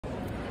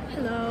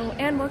Hello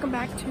and welcome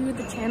back to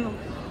the channel.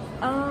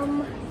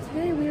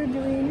 Today we are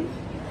doing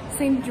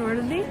Sant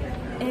Jordi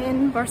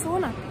in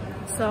Barcelona.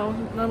 So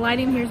the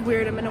lighting here is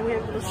weird. I'm in a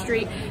weird little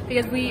street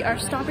because we are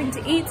stopping to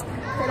eat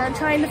and I'm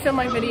trying to film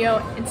my video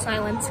in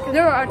silence because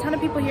there are a ton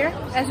of people here,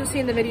 as you'll see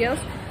in the videos.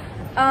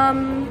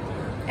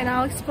 And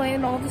I'll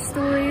explain all the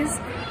stories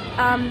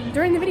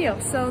during the video.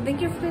 So thank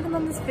you for clicking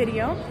on this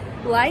video.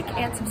 Like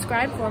and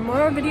subscribe for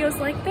more videos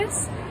like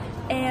this.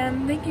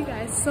 And thank you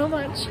guys so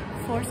much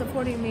for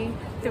supporting me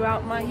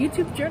throughout my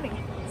YouTube journey.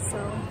 So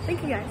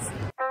thank you guys.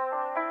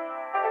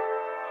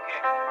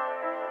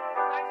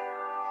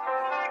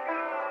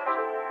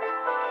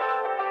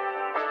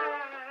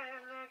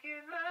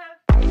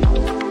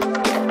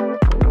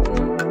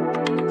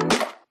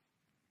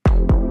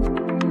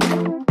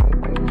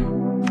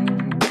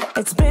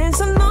 It's been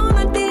so long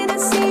I didn't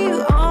see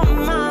you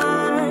on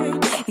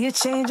mine. You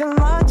changed a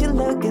lot, you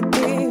look a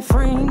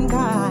different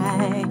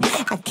guy.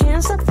 I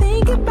can't stop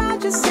thinking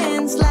about you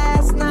since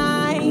last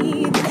night.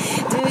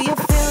 Do you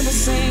feel the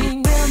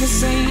same, feel the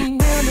same,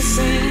 feel the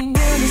same,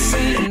 feel the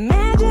same?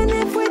 Imagine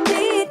if we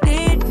did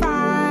it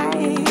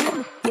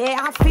right.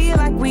 Yeah, I feel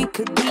like we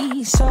could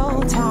be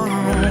so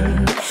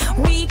tight.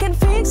 We can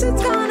fix it,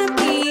 it's gonna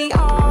be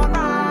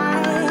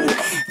alright.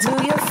 Do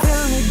you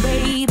feel me,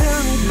 babe?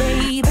 Feel me,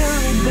 babe? Feel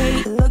me,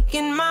 babe? Look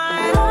in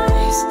my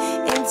eyes,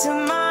 into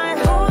my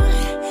heart.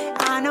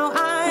 I know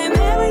I'm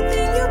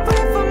everything you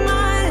pray for,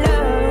 my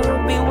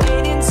love. Been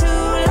waiting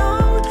too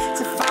long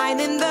to find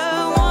in the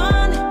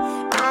one.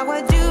 I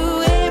would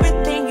do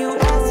everything you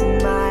ask in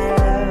my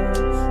love.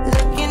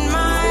 Look in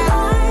my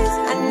eyes,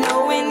 I know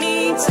we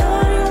need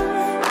time.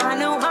 I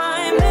know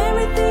I'm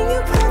everything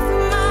you pray for,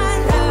 my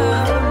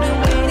love. Been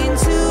waiting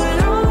too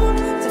long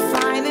to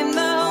find in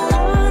the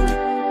one.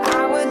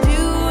 I would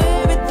do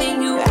everything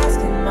you ask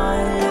in my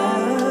love.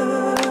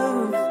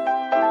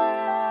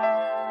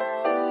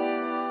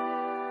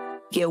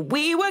 Yeah,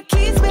 we were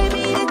kids,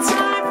 baby, the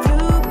time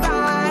flew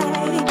by.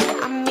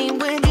 I mean,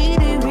 we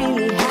didn't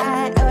really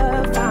had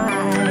a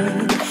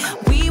fight.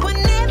 We were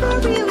never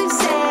really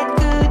said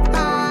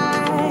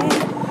goodbye.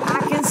 I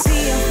can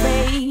see your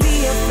face, see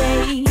your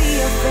face, see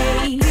your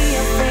face, see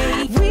your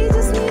face. We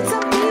just need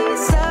some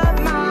peace of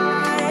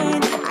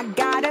mind. I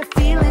got a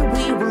feeling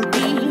we will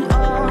be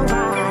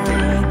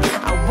alright.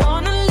 I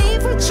wanna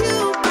live with you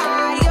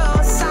by your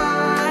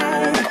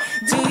side.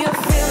 Do you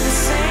feel the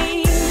same?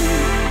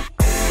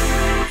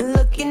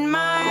 Look in my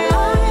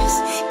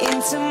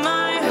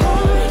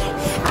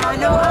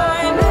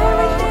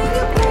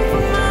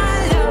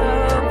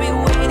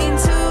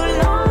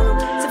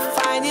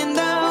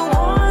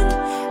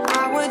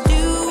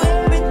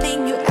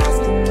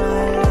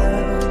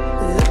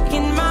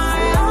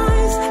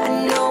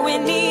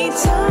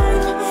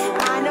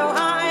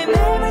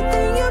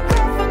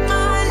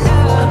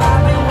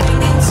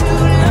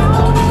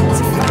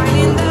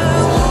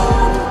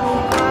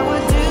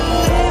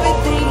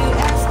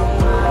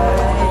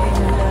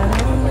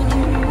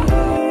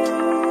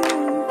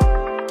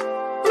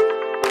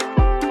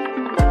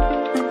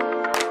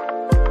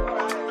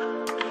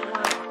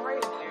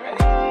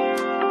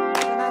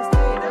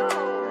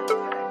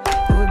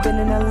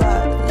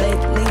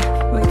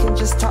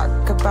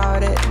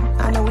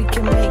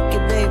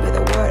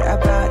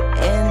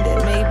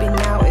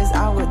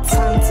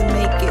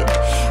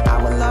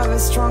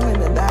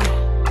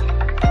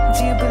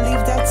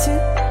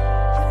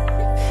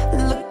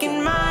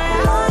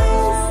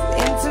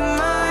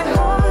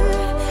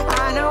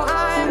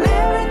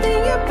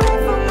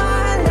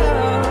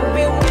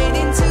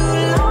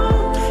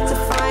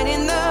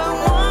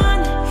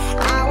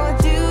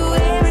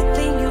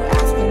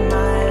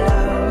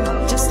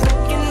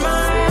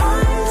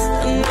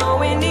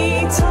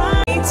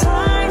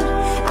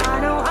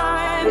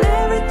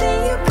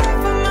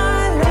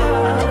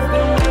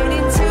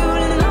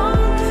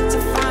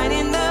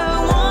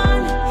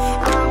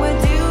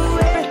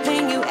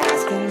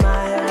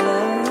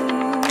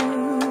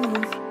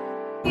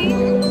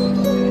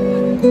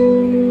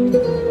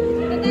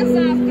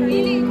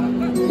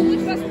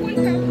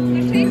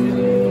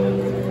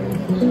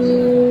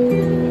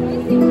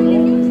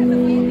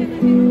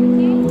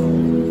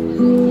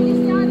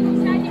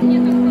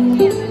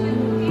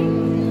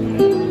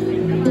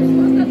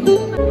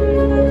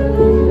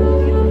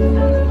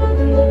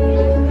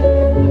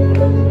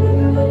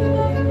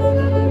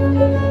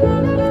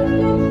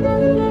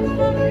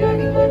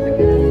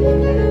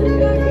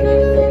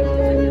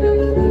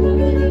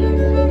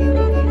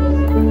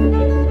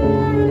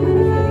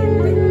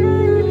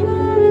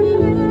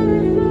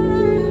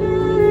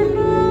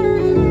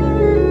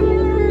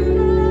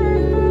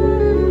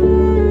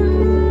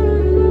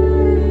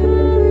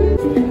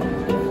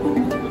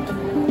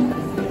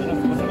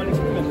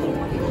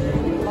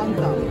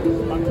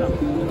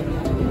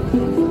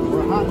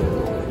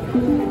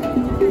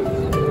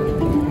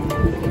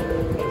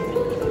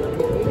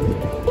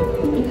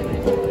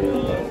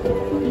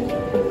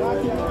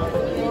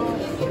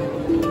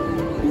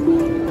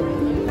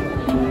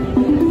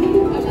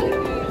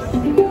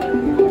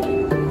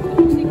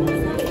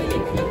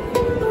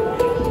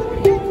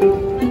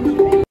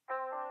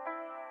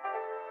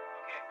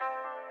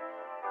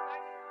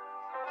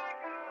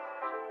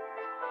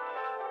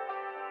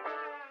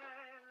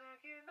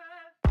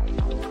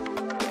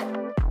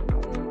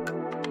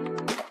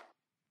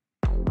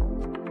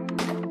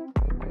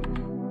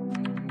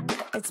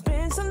It's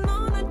been so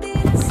long I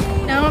didn't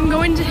see. Now I'm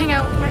going to hang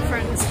out with my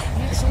friends.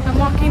 I'm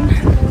walking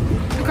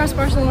across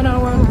Barcelona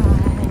alone,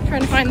 trying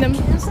to find them,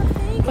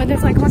 but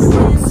there's like lots of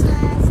folks. So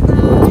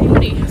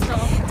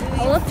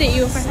I'll update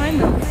you if I find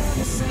them.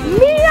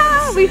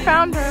 Mia! We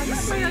found her.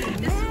 This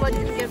is what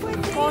you get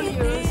 4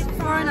 years,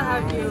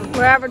 4.5 years.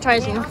 We're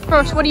advertising.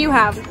 First, what do you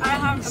have? I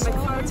have a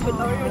McDonald's with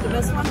Oreo, the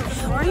best one, of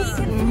course.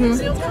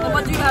 So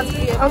what do you have to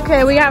get?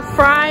 Okay, we have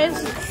fries,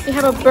 we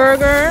have a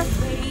burger,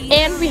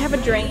 and we have a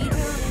drink.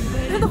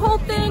 You have the whole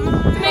thing.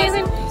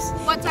 Amazing.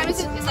 What time is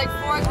it? It's like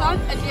 4 o'clock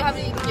and you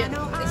haven't eaten yet.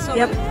 It's so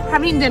Yep, good.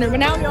 haven't eaten dinner, but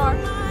now we are.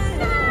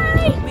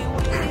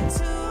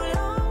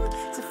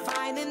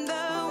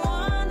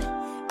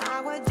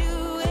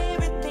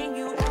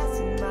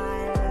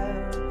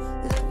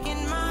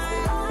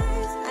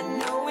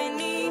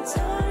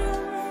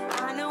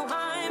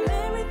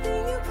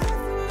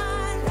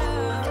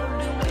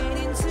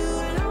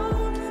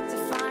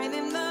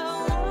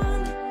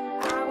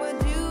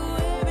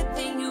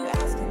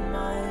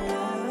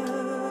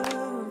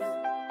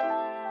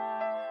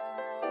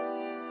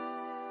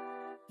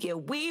 Yeah,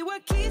 we were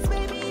kids,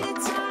 baby, the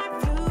time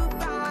flew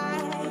by.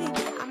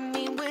 I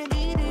mean, we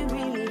didn't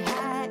really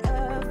had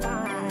a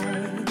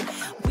fight.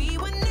 We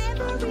were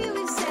never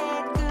really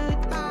said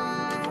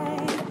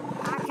goodbye.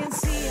 I can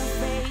see your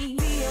face,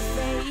 your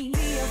face,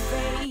 your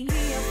face,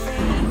 your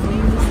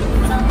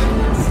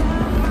face.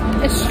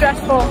 It's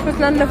stressful. There's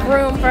not enough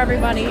room for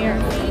everybody here.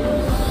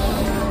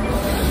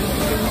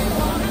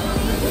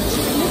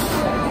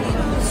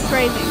 It's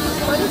crazy.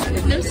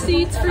 No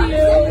seats for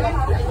you.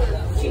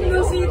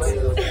 No seats.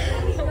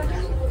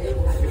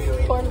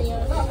 Poor Mia.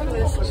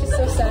 She's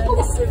so sad.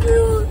 It's a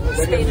real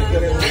Spain.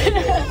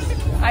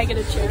 I get a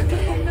chair.